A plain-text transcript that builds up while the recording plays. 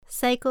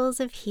Cycles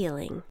of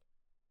healing.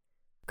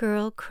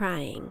 Girl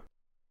crying.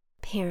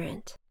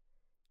 Parent.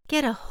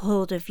 Get a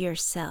hold of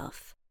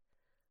yourself.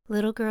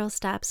 Little girl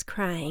stops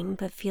crying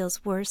but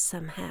feels worse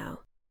somehow.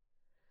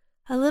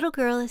 A little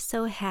girl is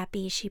so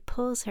happy she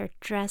pulls her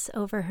dress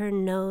over her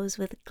nose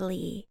with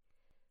glee.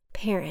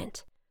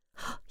 Parent.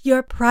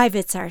 Your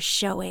privates are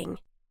showing.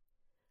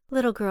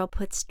 Little girl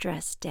puts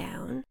dress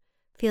down,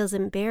 feels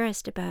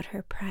embarrassed about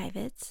her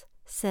privates,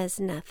 says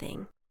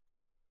nothing.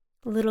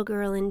 Little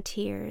girl in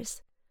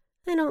tears.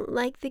 I don't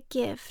like the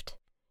gift.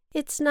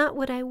 It's not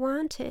what I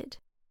wanted.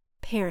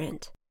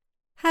 Parent.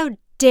 How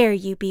dare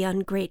you be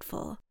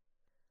ungrateful?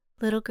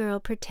 Little girl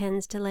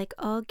pretends to like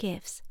all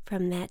gifts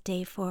from that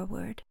day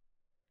forward.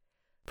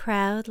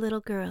 Proud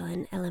little girl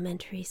in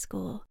elementary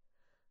school.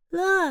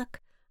 Look,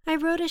 I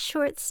wrote a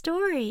short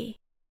story.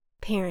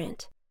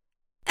 Parent.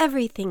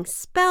 Everything's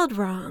spelled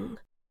wrong.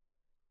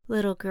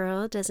 Little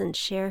girl doesn't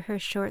share her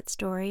short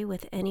story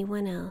with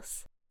anyone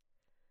else.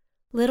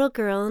 Little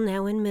girl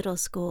now in middle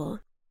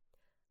school.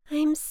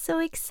 I'm so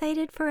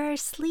excited for our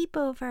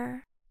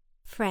sleepover.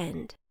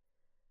 Friend.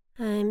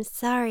 I'm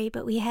sorry,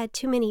 but we had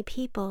too many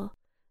people.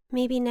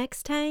 Maybe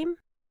next time?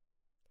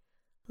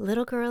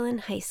 Little girl in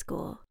high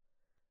school.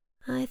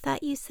 I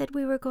thought you said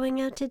we were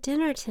going out to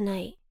dinner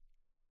tonight.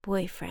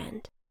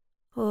 Boyfriend.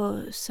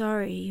 Oh,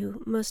 sorry,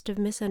 you must have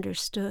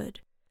misunderstood.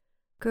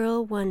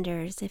 Girl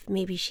wonders if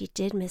maybe she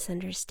did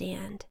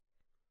misunderstand.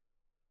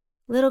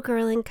 Little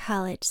girl in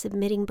college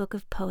submitting book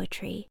of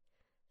poetry.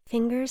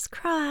 Fingers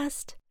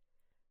crossed.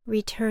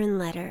 Return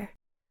letter.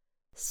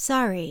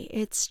 Sorry,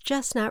 it's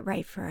just not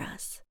right for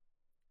us.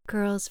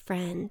 Girl's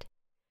friend.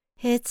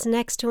 It's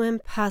next to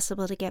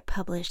impossible to get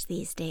published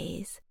these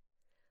days.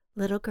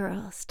 Little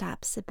girl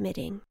stops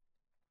submitting.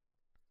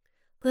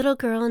 Little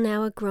girl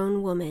now a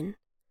grown woman.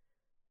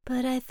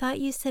 But I thought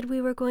you said we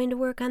were going to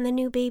work on the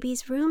new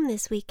baby's room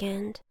this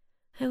weekend.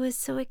 I was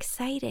so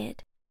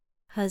excited.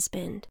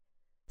 Husband.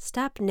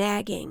 Stop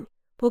nagging.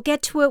 We'll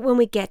get to it when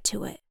we get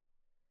to it.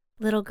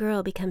 Little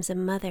girl becomes a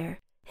mother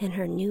and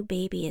her new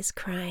baby is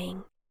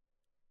crying.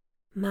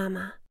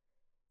 Mama.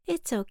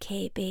 It's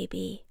okay,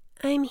 baby.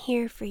 I'm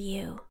here for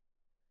you.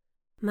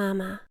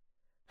 Mama.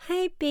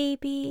 Hi,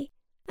 baby.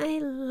 I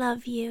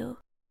love you.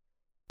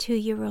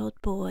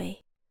 2-year-old boy.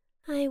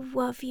 I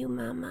love you,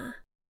 Mama.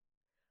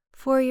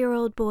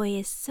 4-year-old boy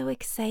is so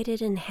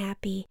excited and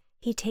happy,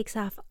 he takes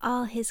off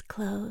all his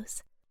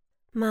clothes.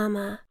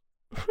 Mama.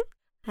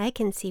 I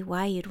can see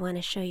why you'd want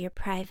to show your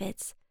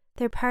privates.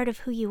 They're part of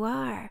who you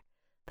are.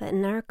 But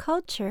in our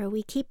culture,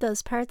 we keep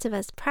those parts of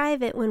us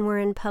private when we're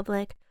in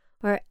public,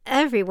 or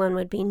everyone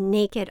would be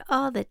naked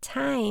all the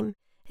time,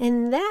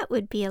 and that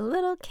would be a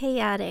little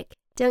chaotic,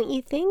 don't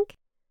you think?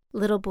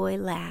 Little boy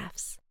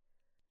laughs.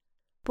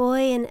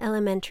 Boy in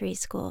elementary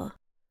school.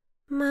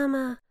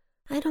 Mama,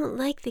 I don't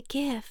like the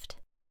gift.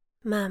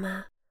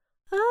 Mama.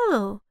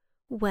 Oh,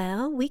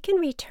 well, we can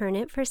return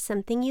it for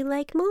something you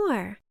like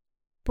more.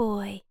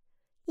 Boy.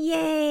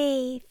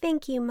 Yay!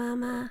 Thank you,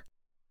 Mama.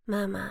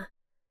 Mama.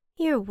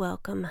 You're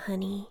welcome,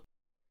 honey.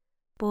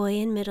 Boy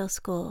in middle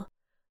school.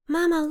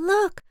 Mama,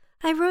 look!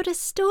 I wrote a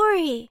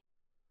story.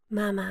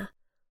 Mama.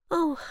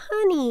 Oh,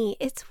 honey,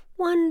 it's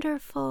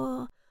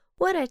wonderful.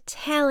 What a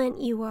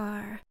talent you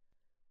are.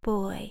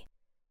 Boy.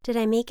 Did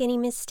I make any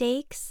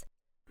mistakes?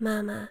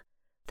 Mama.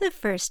 The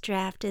first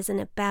draft isn't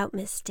about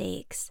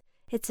mistakes.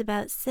 It's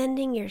about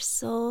sending your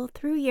soul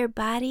through your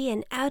body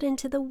and out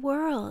into the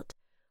world.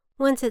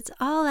 Once it's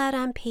all out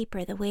on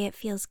paper the way it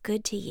feels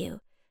good to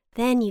you,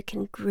 then you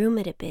can groom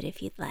it a bit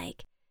if you'd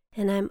like,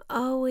 and I'm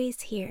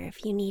always here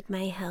if you need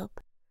my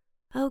help.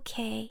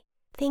 Okay,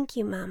 thank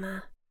you,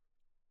 Mama.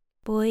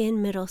 Boy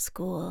in middle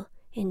school,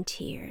 in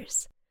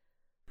tears.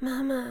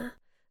 Mama,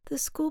 the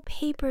school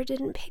paper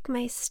didn't pick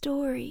my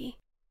story.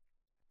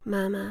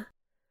 Mama,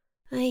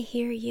 I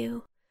hear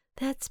you.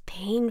 That's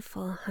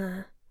painful,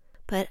 huh?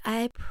 But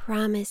I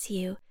promise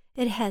you,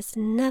 it has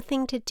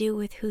nothing to do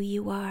with who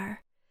you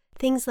are.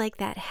 Things like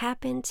that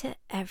happen to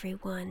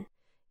everyone.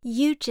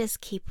 You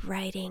just keep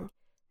writing.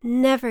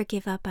 Never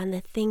give up on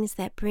the things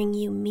that bring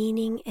you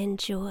meaning and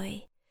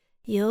joy.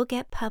 You'll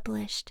get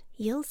published.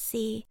 You'll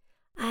see.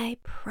 I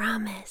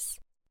promise.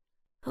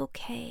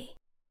 Okay.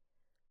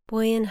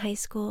 Boy in high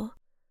school.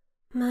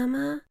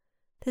 Mama,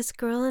 this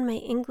girl in my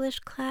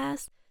English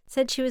class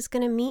said she was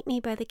going to meet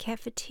me by the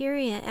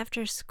cafeteria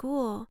after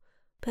school,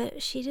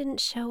 but she didn't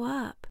show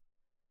up.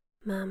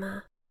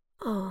 Mama.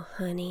 Oh,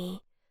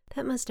 honey,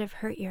 that must have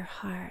hurt your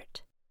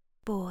heart.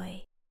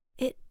 Boy.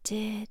 It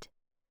did.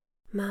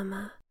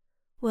 Mama.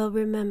 Well,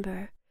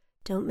 remember,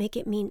 don't make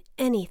it mean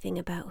anything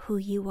about who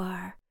you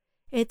are.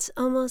 It's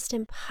almost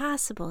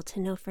impossible to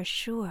know for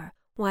sure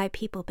why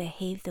people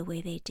behave the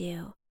way they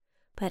do.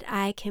 But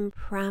I can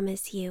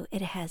promise you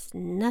it has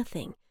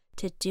nothing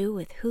to do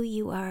with who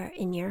you are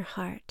in your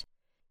heart.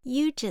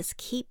 You just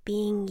keep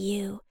being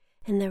you,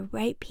 and the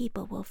right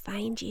people will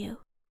find you.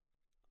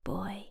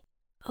 Boy.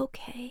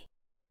 Okay.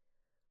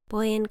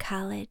 Boy in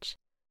college.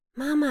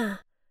 Mama,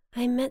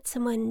 I met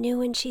someone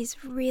new and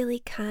she's really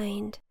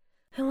kind.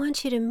 I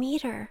want you to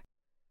meet her.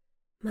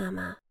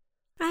 Mama.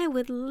 I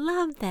would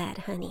love that,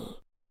 honey.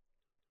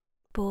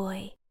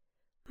 Boy,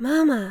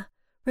 Mama,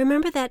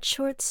 remember that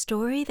short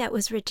story that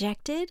was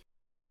rejected?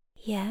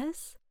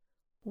 Yes?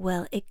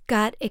 Well, it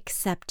got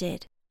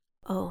accepted.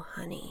 Oh,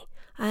 honey,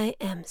 I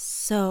am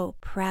so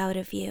proud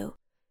of you.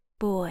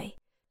 Boy,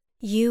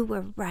 you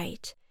were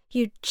right.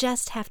 You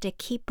just have to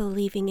keep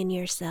believing in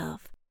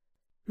yourself.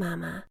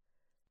 Mama,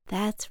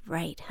 that's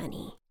right,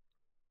 honey.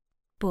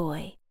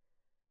 Boy,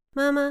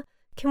 Mama,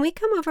 can we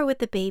come over with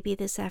the baby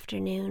this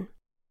afternoon?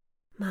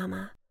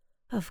 Mama,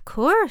 of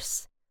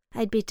course.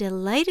 I'd be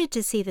delighted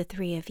to see the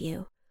three of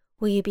you.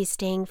 Will you be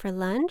staying for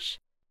lunch?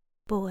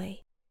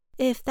 Boy,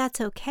 if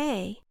that's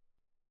okay.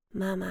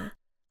 Mama,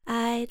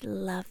 I'd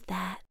love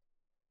that.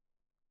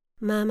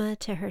 Mama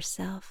to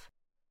herself.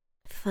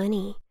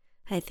 Funny,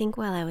 I think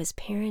while I was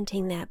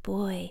parenting that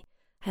boy,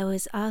 I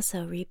was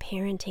also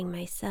reparenting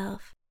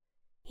myself.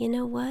 You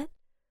know what?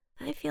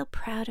 I feel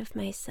proud of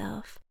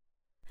myself.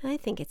 I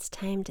think it's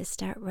time to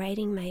start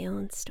writing my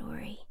own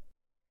story.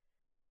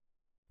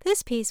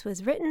 This piece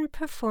was written,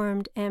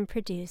 performed, and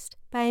produced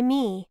by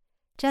me,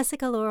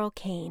 Jessica Laurel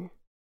Kane.